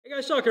Hey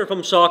guys, Sak here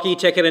from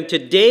sakitech, and in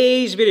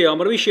today's video I'm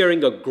going to be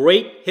sharing a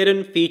great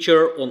hidden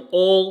feature on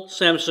all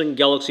Samsung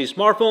Galaxy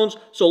smartphones.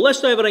 So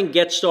let's dive in and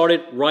get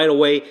started right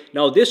away.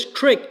 Now this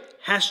trick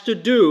has to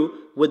do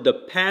with the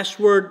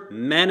password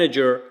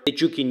manager that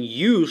you can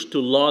use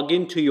to log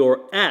into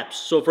your apps.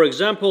 So for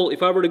example,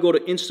 if I were to go to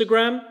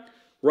Instagram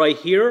right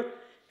here,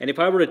 and if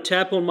I were to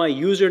tap on my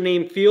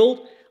username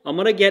field, I'm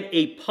going to get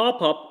a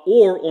pop-up,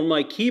 or on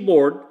my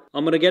keyboard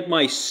I'm going to get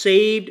my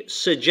saved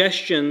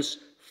suggestions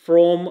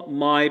from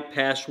my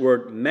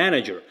password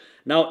manager.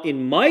 Now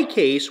in my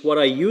case, what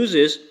I use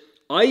is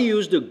I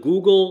use the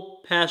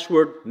Google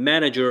password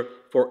manager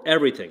for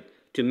everything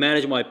to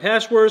manage my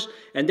passwords,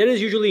 and that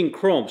is usually in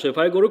Chrome. So if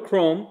I go to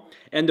Chrome,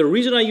 and the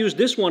reason I use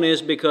this one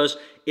is because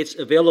it's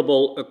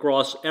available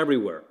across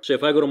everywhere. So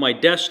if I go to my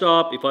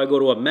desktop, if I go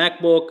to a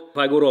MacBook, if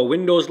I go to a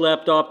Windows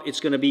laptop, it's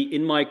going to be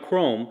in my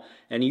Chrome,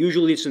 and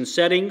usually it's in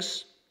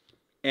settings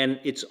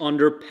and it's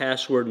under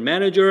password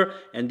manager,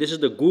 and this is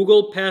the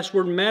Google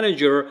password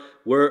manager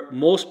where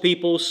most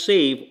people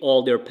save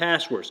all their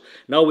passwords.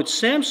 Now with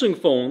Samsung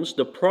phones,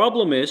 the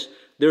problem is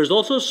there's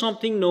also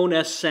something known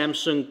as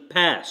Samsung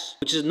Pass,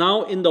 which is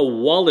now in the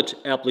wallet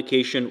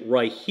application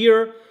right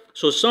here.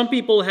 So some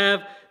people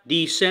have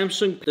the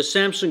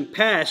Samsung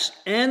Pass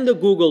and the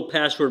Google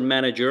password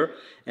manager,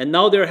 and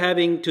now they're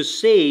having to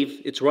save,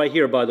 it's right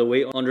here by the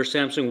way, under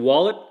Samsung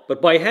Wallet.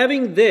 But by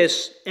having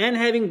this and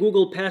having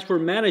Google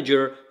Password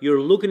Manager, you're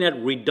looking at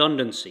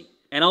redundancy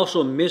and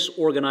also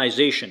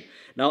misorganization.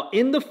 Now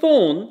in the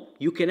phone,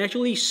 you can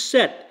actually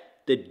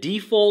set the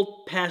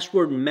default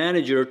password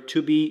manager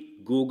to be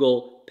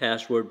Google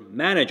Password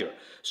Manager.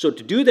 So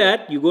to do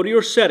that, you go to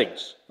your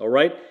settings, all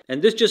right?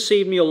 And this just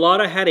saved me a lot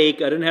of headache.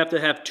 I didn't have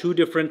to have two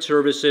different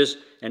services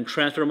and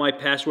transfer my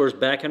passwords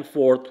back and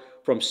forth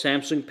from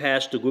Samsung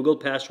Pass to Google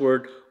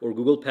Password or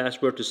Google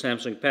Password to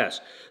Samsung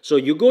Pass. So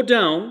you go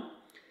down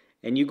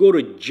and you go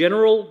to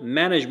General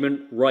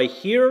Management right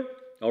here,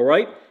 all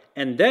right?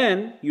 And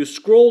then you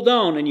scroll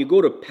down and you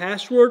go to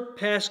Password,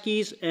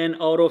 Passkeys, and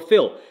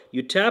Autofill.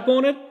 You tap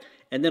on it,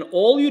 and then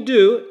all you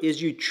do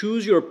is you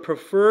choose your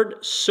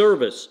preferred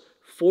service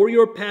for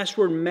your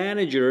password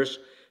managers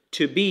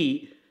to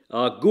be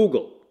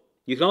Google.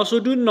 You can also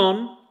do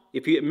none.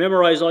 If you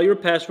memorize all your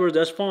passwords,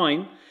 that's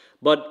fine.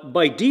 But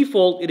by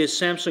default, it is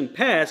Samsung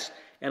Pass,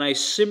 and I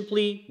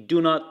simply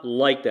do not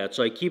like that.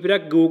 So I keep it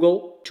at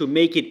Google to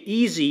make it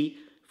easy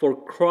for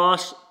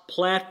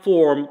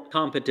cross-platform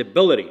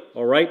compatibility,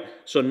 all right?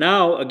 So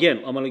now,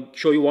 again, I'm going to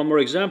show you one more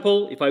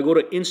example. If I go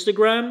to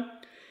Instagram,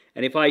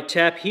 and if I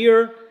tap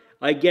here,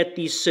 I get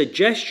these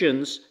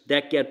suggestions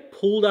that get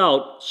pulled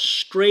out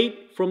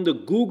straight from the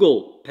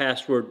Google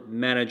Password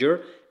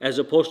Manager as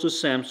opposed to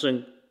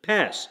Samsung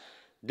Pass.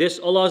 This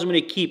allows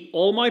me to keep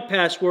all my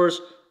passwords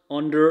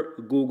under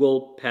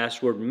Google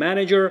Password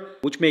Manager,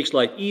 which makes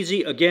life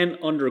easy. Again,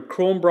 under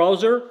Chrome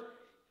browser,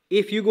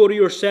 if you go to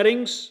your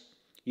settings,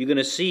 you're going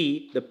to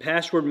see the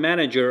Password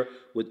Manager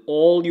with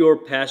all your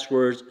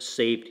passwords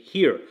saved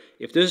here.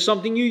 If this is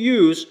something you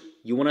use,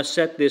 you want to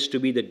set this to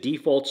be the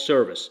default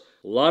service.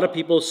 A lot of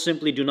people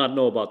simply do not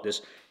know about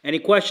this. Any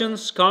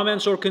questions,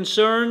 comments, or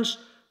concerns?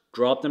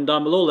 Drop them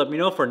down below. Let me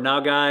know. For now,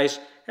 guys,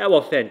 have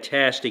a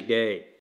fantastic day.